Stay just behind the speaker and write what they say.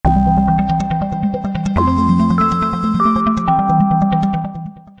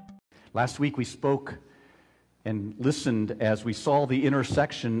Last week we spoke and listened as we saw the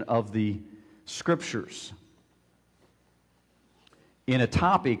intersection of the Scriptures in a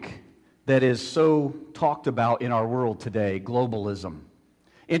topic that is so talked about in our world today, globalism.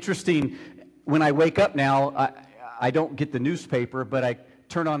 Interesting, when I wake up now, I don't get the newspaper, but I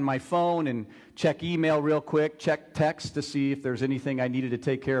turn on my phone and check email real quick, check text to see if there's anything I needed to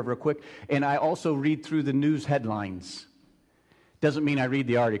take care of real quick, and I also read through the news headlines. Doesn't mean I read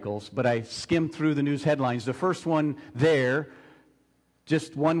the articles, but I skim through the news headlines. The first one there,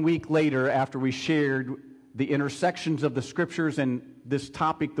 just 1 week later after we shared the intersections of the Scriptures and this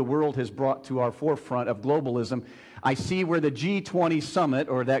topic the world has brought to our forefront of globalism, I see where the G20 summit,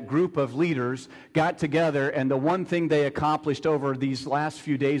 or that group of leaders, got together, and the one thing they accomplished over these last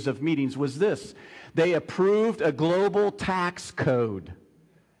few days of meetings was this. They approved a global tax code.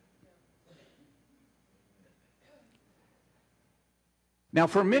 Now,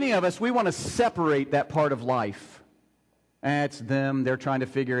 for many of us, we want to separate that part of life. It's them, they're trying to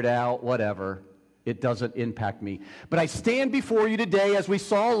figure it out, whatever. It doesn't impact me. But I stand before you today, as we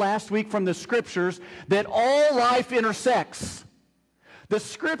saw last week from the Scriptures, that all life intersects. The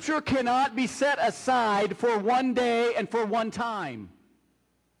Scripture cannot be set aside for one day and for one time.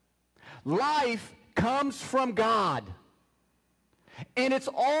 Life comes from God. And it's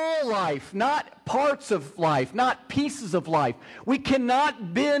all life, not parts of life, not pieces of life. We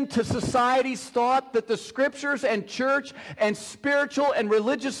cannot bend to society's thought that the Scriptures and church and spiritual and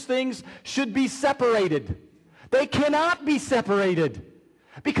religious things should be separated. They cannot be separated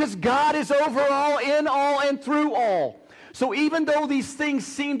because God is over all, in all, and through all. So even though these things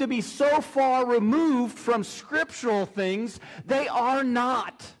seem to be so far removed from scriptural things, they are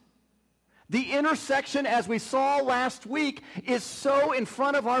not. The intersection, as we saw last week, is so in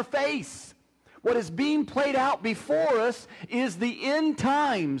front of our face. What is being played out before us is the end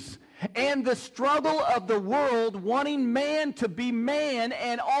times and the struggle of the world wanting man to be man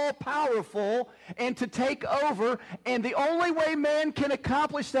and all-powerful and to take over. And the only way man can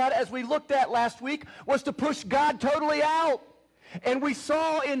accomplish that, as we looked at last week, was to push God totally out. And we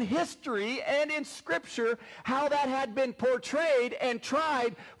saw in history and in Scripture how that had been portrayed and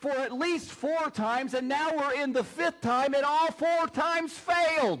tried for at least 4 times, and now we're in the 5th time, and all 4 times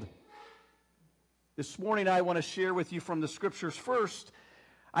failed. This morning I want to share with you from the Scriptures first.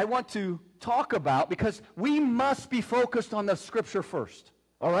 I want to talk about, because we must be focused on the Scripture first,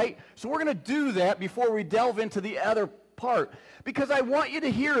 all right? So we're going to do that before we delve into the other part, because I want you to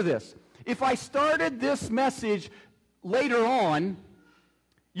hear this. If I started this message later on,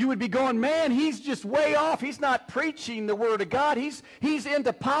 you would be going, man, he's just way off. He's not preaching the Word of God. He's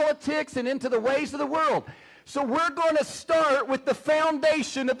into politics and into the ways of the world. So we're going to start with the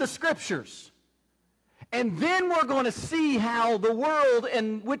foundation of the Scriptures. And then we're going to see how the world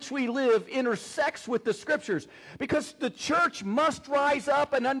in which we live intersects with the Scriptures. Because the church must rise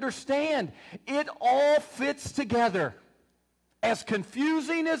up and understand it all fits together. As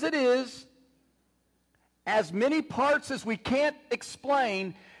confusing as it is, as many parts as we can't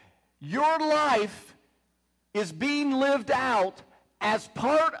explain, your life is being lived out as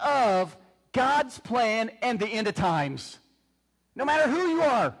part of God's plan and the end of times. No matter who you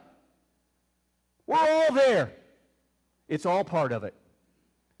are, we're all there. It's all part of it.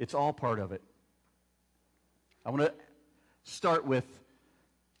 It's all part of it. I want to start with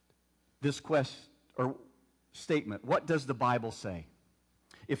this statement. What does the Bible say?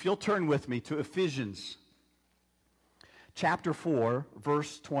 If you'll turn with me to Ephesians chapter 4,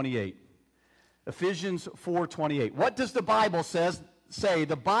 verse 28. Ephesians 4:28. What does the Bible say?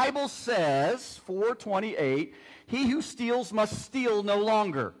 The Bible says, 4:28, he who steals must steal no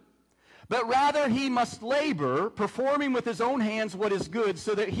longer, but rather he must labor, performing with his own hands what is good,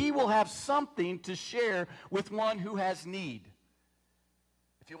 so that he will have something to share with one who has need.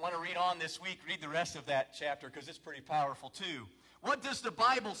 If you want to read on this week, read the rest of that chapter, because it's pretty powerful too. What does the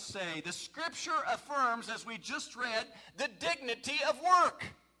Bible say? The Scripture affirms, as we just read, the dignity of work.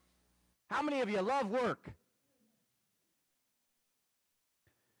 How many of you love work?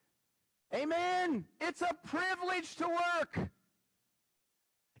 Amen. It's a privilege to work.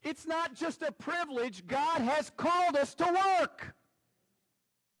 It's not just a privilege. God has called us to work.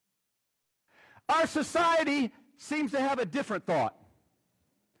 Our society seems to have a different thought.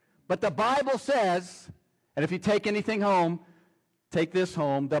 But the Bible says, and if you take anything home, take this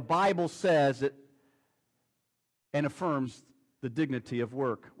home, the Bible says it and affirms the dignity of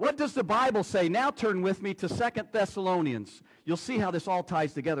work. What does the Bible say? Now turn with me to 2 Thessalonians. You'll see how this all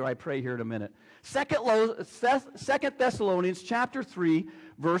ties together, I pray, here in a minute. 2 Thessalonians chapter 3,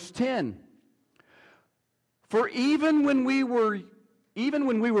 verse 10. For even when we were even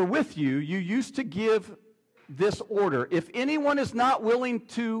when we were with you, you used to give this order. If anyone is not willing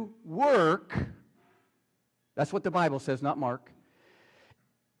to work, that's what the Bible says, not Mark.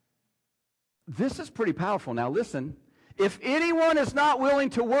 This is pretty powerful. Now listen, if anyone is not willing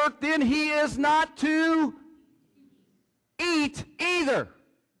to work, then he is not to eat either.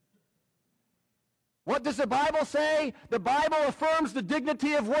 What does the Bible say? The Bible affirms the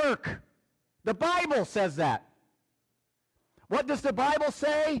dignity of work. The Bible says that. What does the Bible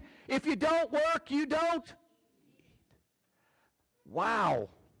say? If you don't work, you don't eat. Wow.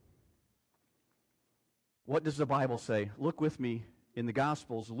 What does the Bible say? Look with me in the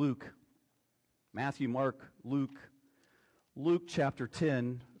Gospels, Luke, Matthew, Mark, Luke. Luke chapter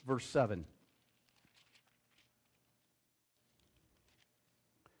 10, verse 7.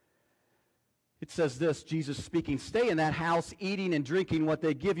 It says this, Jesus speaking, "Stay in that house, eating and drinking what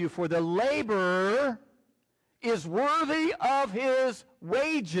they give you, for the laborer is worthy of his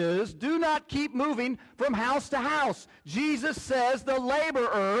wages. Do not keep moving from house to house." Jesus says the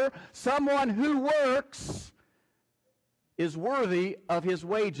laborer, someone who works, is worthy of his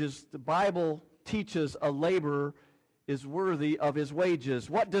wages. The Bible teaches a laborer is worthy of his wages.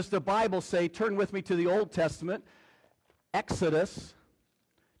 What does the Bible say? Turn with me to the Old Testament, Exodus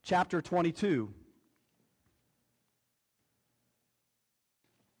chapter 22.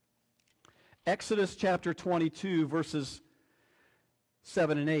 Exodus chapter 22, verses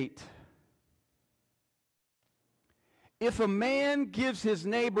 7 and 8. If a man gives his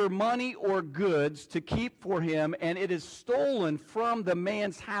neighbor money or goods to keep for him, and it is stolen from the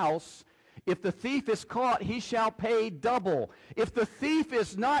man's house, if the thief is caught, he shall pay double. If the thief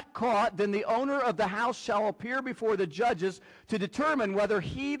is not caught, then the owner of the house shall appear before the judges to determine whether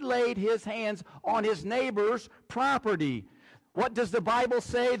he laid his hands on his neighbor's property. What does the Bible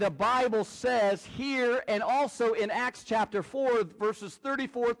say? The Bible says here and also in Acts chapter 4, verses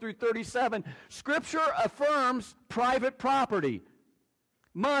 34 through 37, Scripture affirms private property,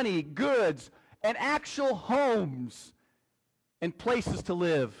 money, goods, and actual homes and places to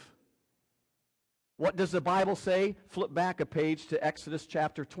live. What does the Bible say? Flip back a page to Exodus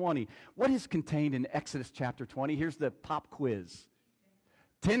chapter 20. What is contained in Exodus chapter 20? Here's the pop quiz.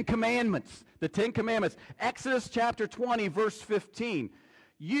 10 Commandments. The 10 Commandments. Exodus chapter 20, verse 15.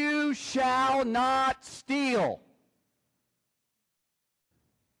 You shall not steal.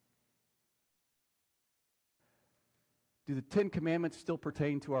 Do the 10 Commandments still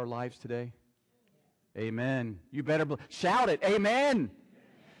pertain to our lives today? Amen. You better shout it. Amen.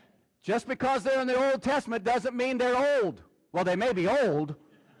 Just because they're in the Old Testament doesn't mean they're old. Well, they may be old,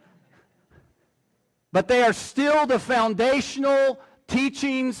 but they are still the foundational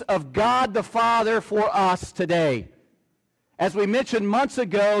teachings of God the Father for us today. As we mentioned months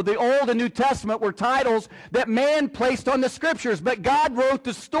ago, the Old and New Testament were titles that man placed on the Scriptures, but God wrote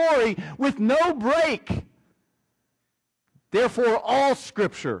the story with no break. Therefore, all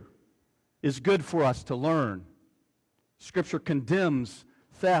Scripture is good for us to learn. Scripture condemns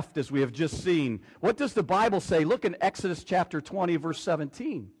theft, as we have just seen. What does the Bible say? Look in Exodus chapter 20, verse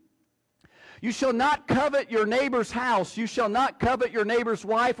 17. You shall not covet your neighbor's house. You shall not covet your neighbor's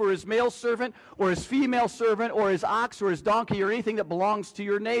wife or his male servant or his female servant or his ox or his donkey or anything that belongs to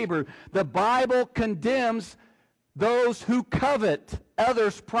your neighbor. The Bible condemns those who covet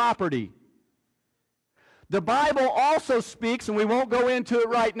others' property. The Bible also speaks, and we won't go into it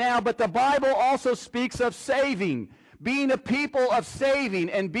right now, but the Bible also speaks of saving, being a people of saving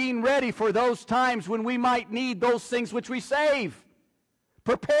and being ready for those times when we might need those things which we save.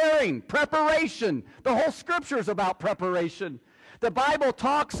 Preparation. The whole Scripture is about preparation. The Bible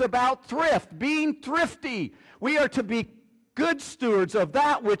talks about thrift, being thrifty. We are to be good stewards of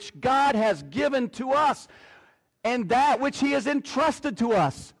that which God has given to us and that which He has entrusted to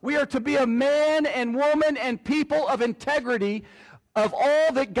us. We are to be a man and woman and people of integrity of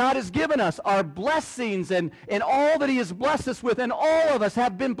all that God has given us, our blessings and all that He has blessed us with, and all of us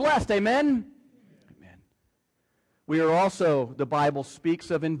have been blessed. Amen? We are also, the Bible speaks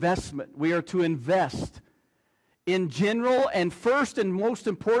of investment. We are to invest in general, and first and most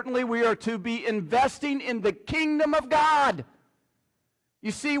importantly, we are to be investing in the kingdom of God.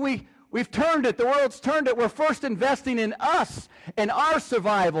 You see, we've turned it. The world's turned it. We're first investing in us and our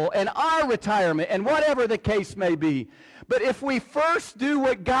survival and our retirement and whatever the case may be. But if we first do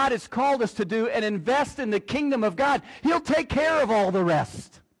what God has called us to do and invest in the kingdom of God, He'll take care of all the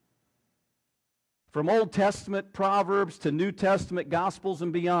rest. From Old Testament Proverbs to New Testament Gospels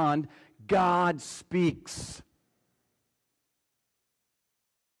and beyond, God speaks.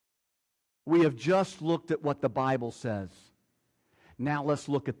 We have just looked at what the Bible says. Now let's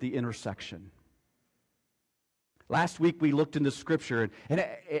look at the intersection. Last week we looked into Scripture, and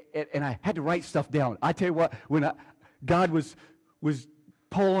I had to write stuff down. I tell you what, when God was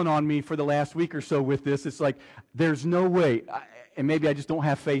pulling on me for the last week or so with this, it's like, there's no way, and maybe I just don't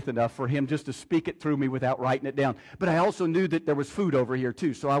have faith enough for him just to speak it through me without writing it down. But I also knew that there was food over here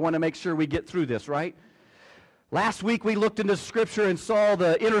too, so I want to make sure we get through this, right? Last week we looked into Scripture and saw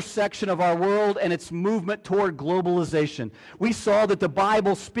the intersection of our world and its movement toward globalization. We saw that the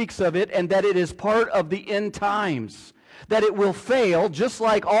Bible speaks of it and that it is part of the end times, that it will fail just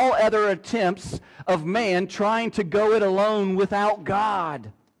like all other attempts of man trying to go it alone without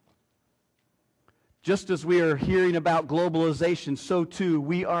God. Just as we are hearing about globalization, so too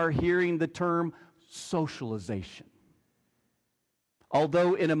we are hearing the term socialization,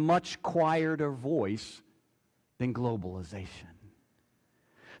 although in a much quieter voice than globalization.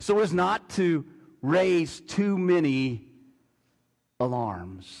 So as not to raise too many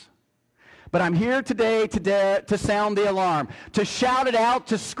alarms. But I'm here today to sound the alarm, to shout it out,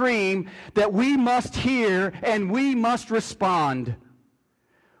 to scream that we must hear and we must respond.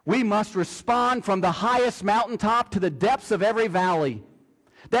 We must respond from the highest mountaintop to the depths of every valley.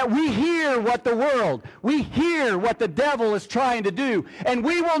 That we hear what the world, we hear what the devil is trying to do, and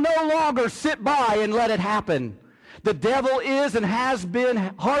we will no longer sit by and let it happen. The devil is and has been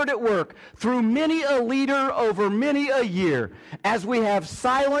hard at work through many a leader over many a year, as we have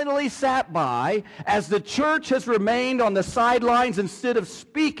silently sat by, as the church has remained on the sidelines instead of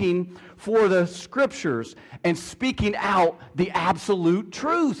speaking for the Scriptures and speaking out the absolute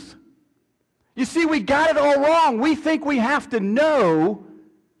truth. You see, we got it all wrong. We think we have to know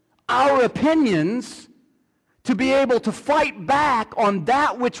our opinions to be able to fight back on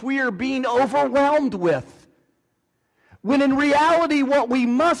that which we are being overwhelmed with. When in reality, what we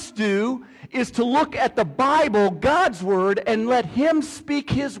must do is to look at the Bible, God's Word, and let Him speak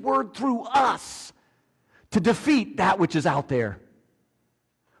His Word through us to defeat that which is out there.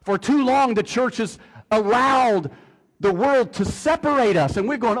 For too long, the church has allowed the world to separate us, and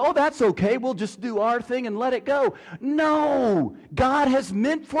we're going, oh, that's okay, we'll just do our thing and let it go. No, God has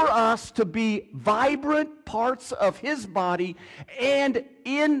meant for us to be vibrant parts of His body and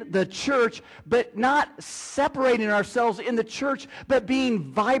in the church, but not separating ourselves in the church, but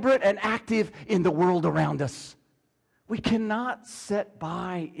being vibrant and active in the world around us. We cannot sit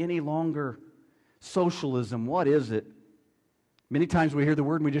by any longer. Socialism, what is it? Many times we hear the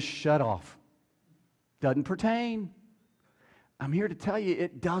word and we just shut off. Doesn't pertain. I'm here to tell you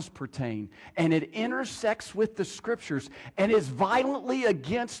it does pertain, and it intersects with the Scriptures and is violently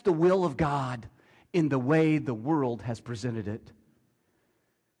against the will of God in the way the world has presented it.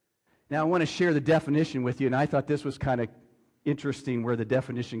 Now, I want to share the definition with you, and I thought this was kind of interesting where the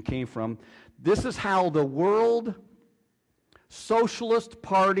definition came from. This is how the World Socialist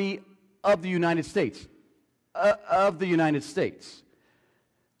Party of the United States,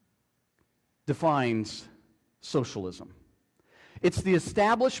 defines socialism. It's the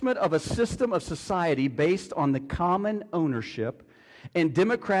establishment of a system of society based on the common ownership and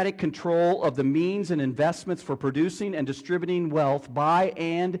democratic control of the means and investments for producing and distributing wealth by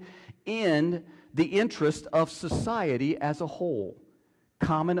and in the interest of society as a whole.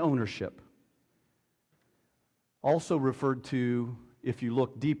 Common ownership. Also referred to, if you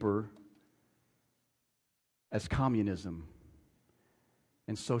look deeper, as communism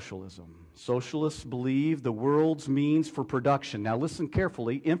and socialism. Socialists believe the world's means for production. Now listen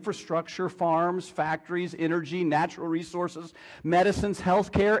carefully. Infrastructure, farms, factories, energy, natural resources, medicines,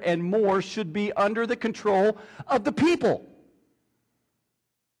 healthcare, and more should be under the control of the people.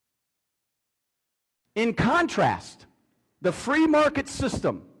 In contrast, the free market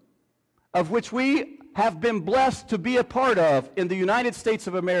system, of which we have been blessed to be a part of in the United States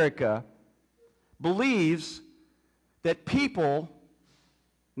of America, believes that people,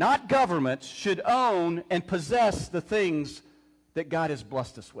 not governments, should own and possess the things that God has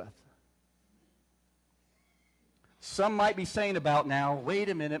blessed us with. Some might be saying about now, wait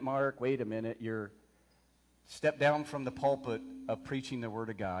a minute, Mark, wait a minute, you're stepped down from the pulpit of preaching the Word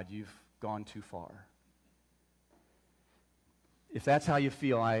of God. You've gone too far. If that's how you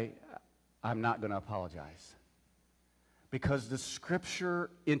feel, I'm not going to apologize. Because the Scripture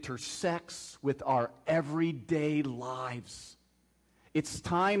intersects with our everyday lives. It's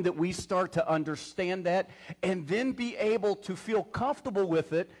time that we start to understand that and then be able to feel comfortable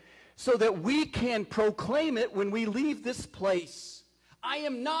with it so that we can proclaim it when we leave this place. I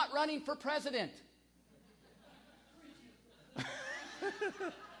am not running for president.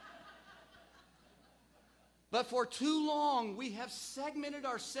 But for too long, we have segmented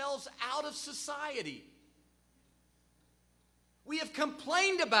ourselves out of society. We have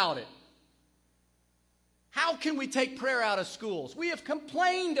complained about it. How can we take prayer out of schools? We have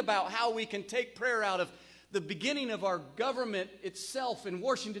complained about how we can take prayer out of the beginning of our government itself in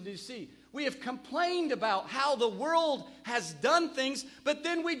Washington, D.C. We have complained about how the world has done things, but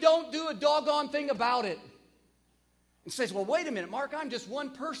then we don't do a doggone thing about it. And says, well, wait a minute, Mark, I'm just one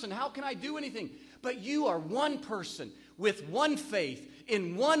person. How can I do anything? But you are one person with one faith,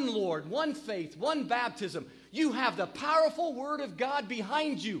 in one Lord, one faith, one baptism. You have the powerful Word of God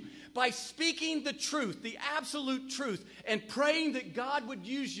behind you. By speaking the truth, the absolute truth, and praying that God would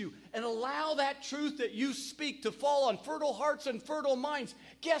use you and allow that truth that you speak to fall on fertile hearts and fertile minds,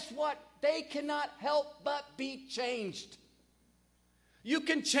 guess what? They cannot help but be changed. You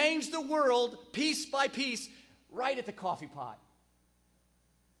can change the world piece by piece right at the coffee pot.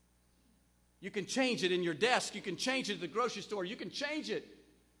 You can change it in your desk. You can change it at the grocery store. You can change it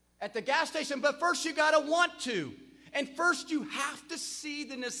at the gas station. But first you got to want to. And first you have to see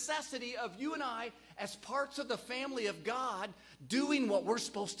the necessity of you and I as parts of the family of God doing what we're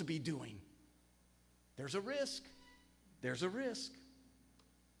supposed to be doing. There's a risk. There's a risk.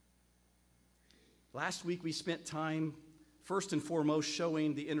 Last week we spent time, first and foremost,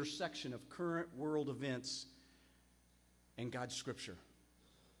 showing the intersection of current world events and God's Scripture.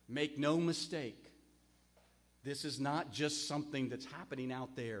 Make no mistake, this is not just something that's happening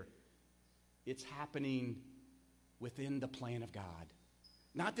out there. It's happening within the plan of God.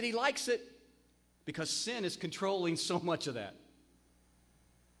 Not that He likes it, because sin is controlling so much of that.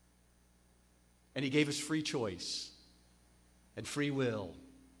 And He gave us free choice and free will.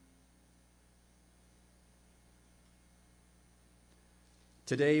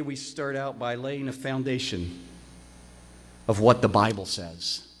 Today we start out by laying a foundation of what the Bible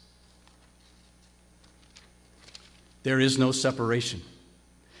says. There is no separation.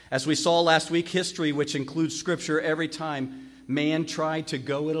 As we saw last week, history, which includes Scripture, every time man tried to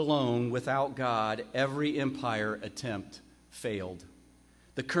go it alone without God, every empire attempt failed.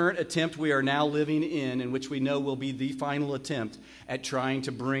 The current attempt we are now living in which we know will be the final attempt at trying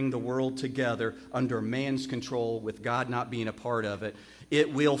to bring the world together under man's control with God not being a part of it,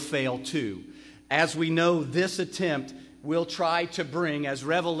 it will fail too. As we know, this attempt will try to bring, as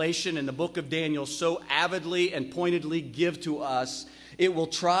Revelation in the book of Daniel so avidly and pointedly give to us, it will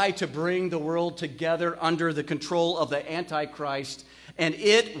try to bring the world together under the control of the Antichrist, and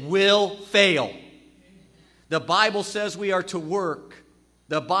it will fail. The Bible says we are to work.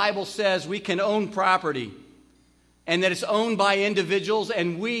 The Bible says we can own property, and that it's owned by individuals,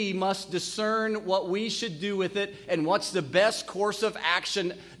 and we must discern what we should do with it and what's the best course of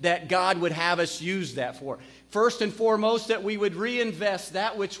action that God would have us use that for. First and foremost, that we would reinvest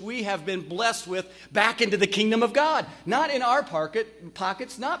that which we have been blessed with back into the kingdom of God. Not in our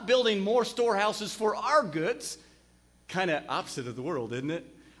pockets, not building more storehouses for our goods. Kind of opposite of the world, isn't it?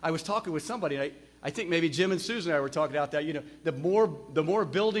 I was talking with somebody, I think maybe Jim and Susan and I were talking about that. You know, the more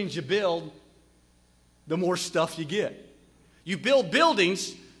buildings you build, the more stuff you get. You build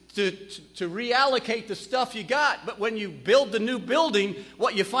buildings to reallocate the stuff you got, but when you build the new building,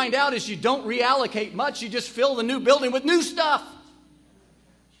 what you find out is you don't reallocate much, you just fill the new building with new stuff.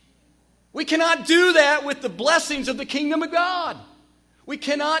 We cannot do that with the blessings of the kingdom of God. We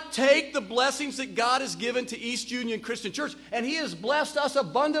cannot take the blessings that God has given to East Union Christian Church, and He has blessed us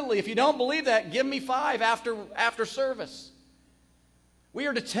abundantly. If you don't believe that, give me 5 after service. We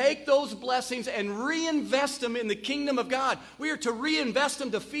are to take those blessings and reinvest them in the kingdom of God. We are to reinvest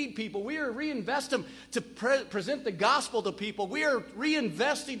them to feed people. We are to reinvest them to present the gospel to people. We are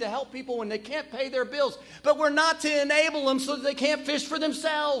reinvesting to help people when they can't pay their bills. But we're not to enable them so that they can't fish for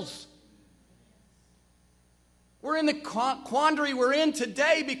themselves. We're in the quandary we're in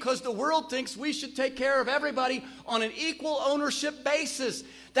today because the world thinks we should take care of everybody on an equal ownership basis.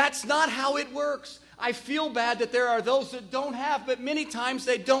 That's not how it works. I feel bad that there are those that don't have, but many times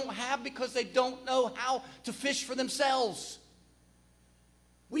they don't have because they don't know how to fish for themselves.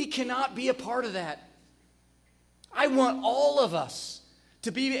 We cannot be a part of that. I want all of us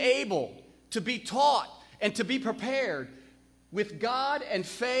to be able to be taught and to be prepared with God and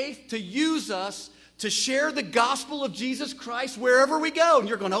faith to use us to share the gospel of Jesus Christ wherever we go. And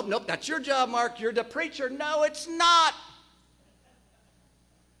you're going, oh, nope, that's your job, Mark. You're the preacher. No, it's not.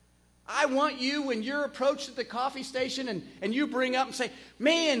 I want you, when you're approached at the coffee station and you bring up and say,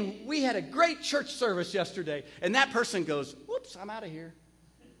 man, we had a great church service yesterday. And that person goes, whoops, I'm out of here.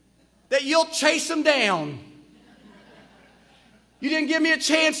 That you'll chase them down. You didn't give me a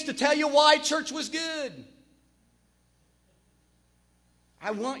chance to tell you why church was good.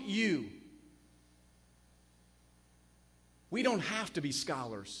 I want you. We don't have to be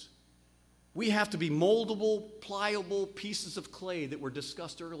scholars. We have to be moldable, pliable pieces of clay that were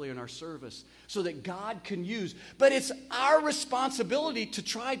discussed earlier in our service so that God can use. But it's our responsibility to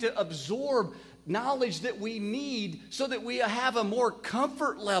try to absorb knowledge that we need so that we have a more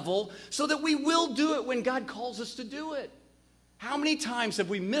comfort level so that we will do it when God calls us to do it. How many times have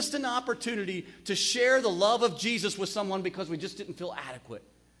we missed an opportunity to share the love of Jesus with someone because we just didn't feel adequate?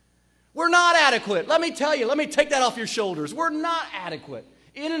 We're not adequate. Let me tell you, let me take that off your shoulders. We're not adequate.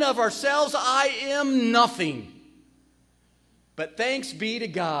 In and of ourselves, I am nothing. But thanks be to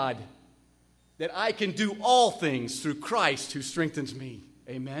God that I can do all things through Christ who strengthens me.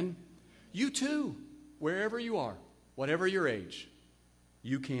 Amen. You too, wherever you are, whatever your age,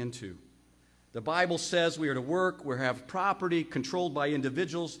 you can too. The Bible says we are to work, we have property controlled by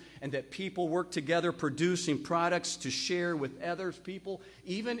individuals, and that people work together producing products to share with other people,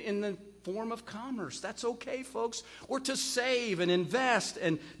 even in the form of commerce. That's okay, folks. We're to save and invest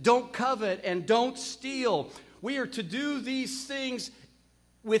and don't covet and don't steal. We are to do these things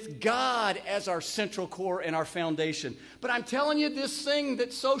with God as our central core and our foundation. But I'm telling you, this thing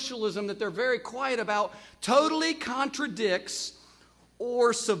that socialism, that they're very quiet about, totally contradicts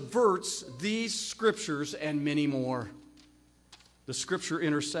or subverts these scriptures and many more. The scripture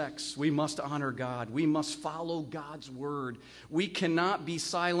intersects. We must honor God. We must follow God's word. We cannot be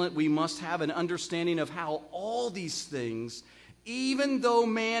silent. We must have an understanding of how all these things, even though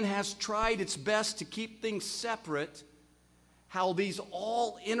man has tried its best to keep things separate, how these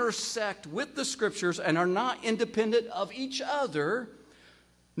all intersect with the scriptures and are not independent of each other,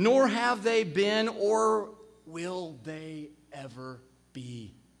 nor have they been or will they ever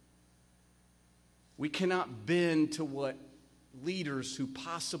be. We cannot bend to what leaders who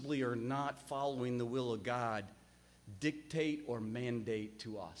possibly are not following the will of God dictate or mandate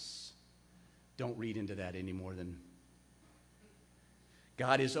to us. Don't read into that any more than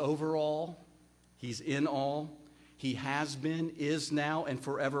God is over all. He's in all. He has been, is now, and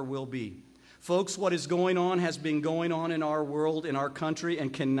forever will be. Folks, what is going on has been going on in our world, in our country,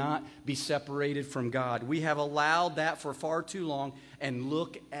 and cannot be separated from God. We have allowed that for far too long, and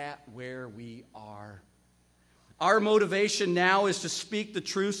look at where we are. Our motivation now is to speak the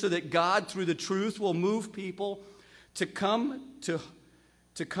truth so that God, through the truth, will move people to come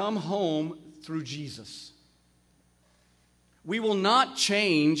home through Jesus. We will not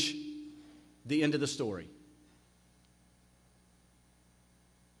change the end of the story.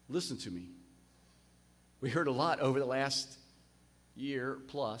 Listen to me. We heard a lot over the last year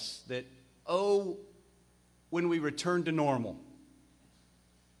plus that, when we return to normal.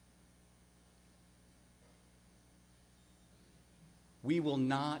 We will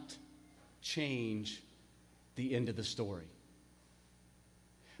not change the end of the story.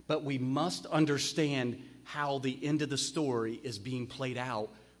 But we must understand how the end of the story is being played out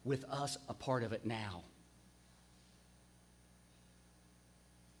with us a part of it now.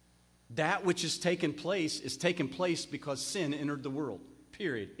 That which is taking place because sin entered the world.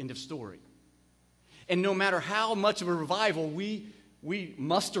 Period. End of story. And no matter how much of a revival we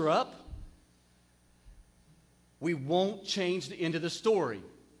muster up, we won't change the end of the story.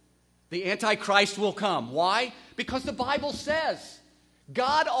 The Antichrist will come. Why? Because the Bible says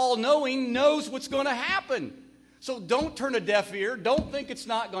God, all-knowing, knows what's going to happen. So don't turn a deaf ear. Don't think it's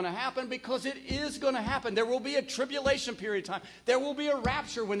not going to happen, because it is going to happen. There will be a tribulation period of time. There will be a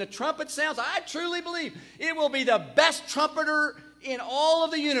rapture. When the trumpet sounds, I truly believe it will be the best trumpeter in all of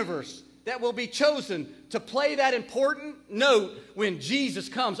the universe that will be chosen to play that important note when Jesus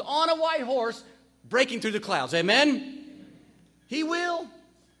comes on a white horse breaking through the clouds. Amen? He will.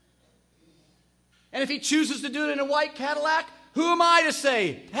 And if he chooses to do it in a white Cadillac, who am I to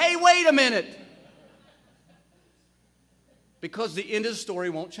say, hey, wait a minute? Because the end of the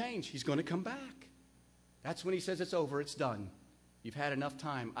story won't change. He's going to come back. That's when he says it's over, it's done. You've had enough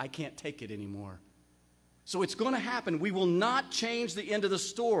time. I can't take it anymore. So it's going to happen. We will not change the end of the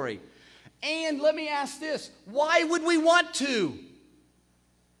story. And let me ask this. Why would we want to?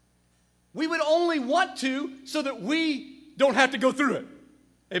 We would only want to so that we don't have to go through it.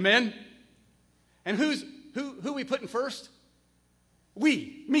 Amen? And who we putting first?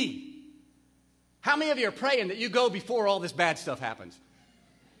 We, me. How many of you are praying that you go before all this bad stuff happens?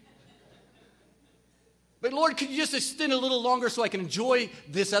 But Lord, could you just extend a little longer so I can enjoy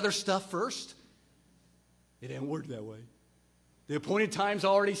this other stuff first? It ain't work that way. The appointed time's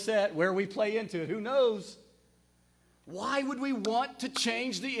already set. Where we play into it, who knows? Why would we want to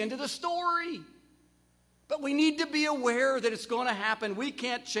change the end of the story? But we need to be aware that it's going to happen. We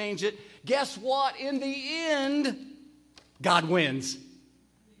can't change it. Guess what? In the end, God wins.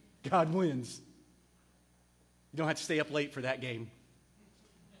 God wins. You don't have to stay up late for that game.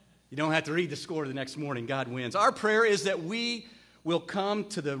 You don't have to read the score the next morning. God wins. Our prayer is that we will come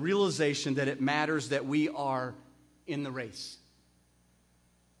to the realization that it matters that we are in the race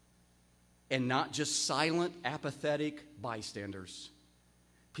and not just silent, apathetic bystanders.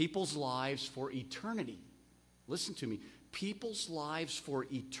 People's lives for eternity. Listen to me. People's lives for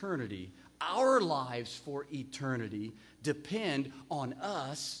eternity, our lives for eternity, depend on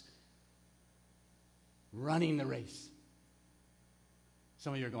us running the race.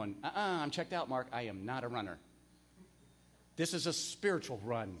 Some of you are going, I'm checked out, Mark. I am not a runner. This is a spiritual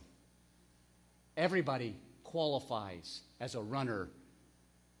run. Everybody qualifies as a runner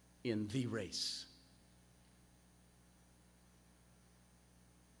in the race.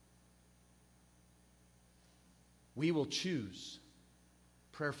 We will choose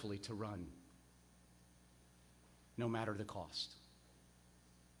prayerfully to run, no matter the cost.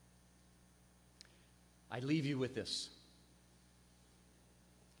 I leave you with this.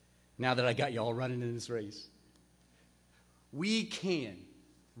 Now that I got you all running in this race, we can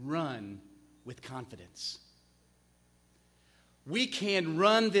run with confidence. We can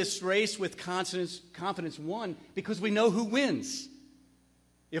run this race with confidence, one, because we know who wins.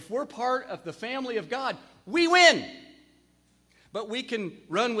 If we're part of the family of God, we win. But we can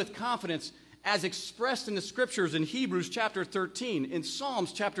run with confidence as expressed in the scriptures in Hebrews chapter 13, in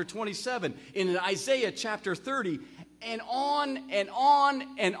Psalms chapter 27, in Isaiah chapter 30, and on and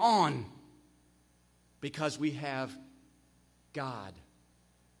on and on. Because we have God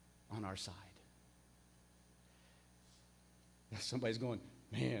on our side. Somebody's going,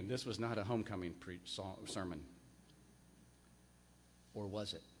 man, this was not a homecoming sermon. Or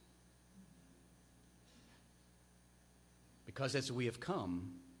was it? Because as we have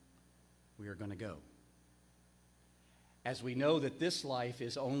come, we are going to go. As we know that this life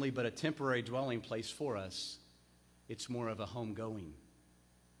is only but a temporary dwelling place for us, it's more of a homegoing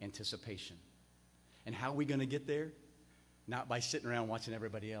anticipation. And how are we going to get there? Not by sitting around watching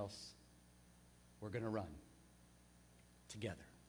everybody else. We're going to run together.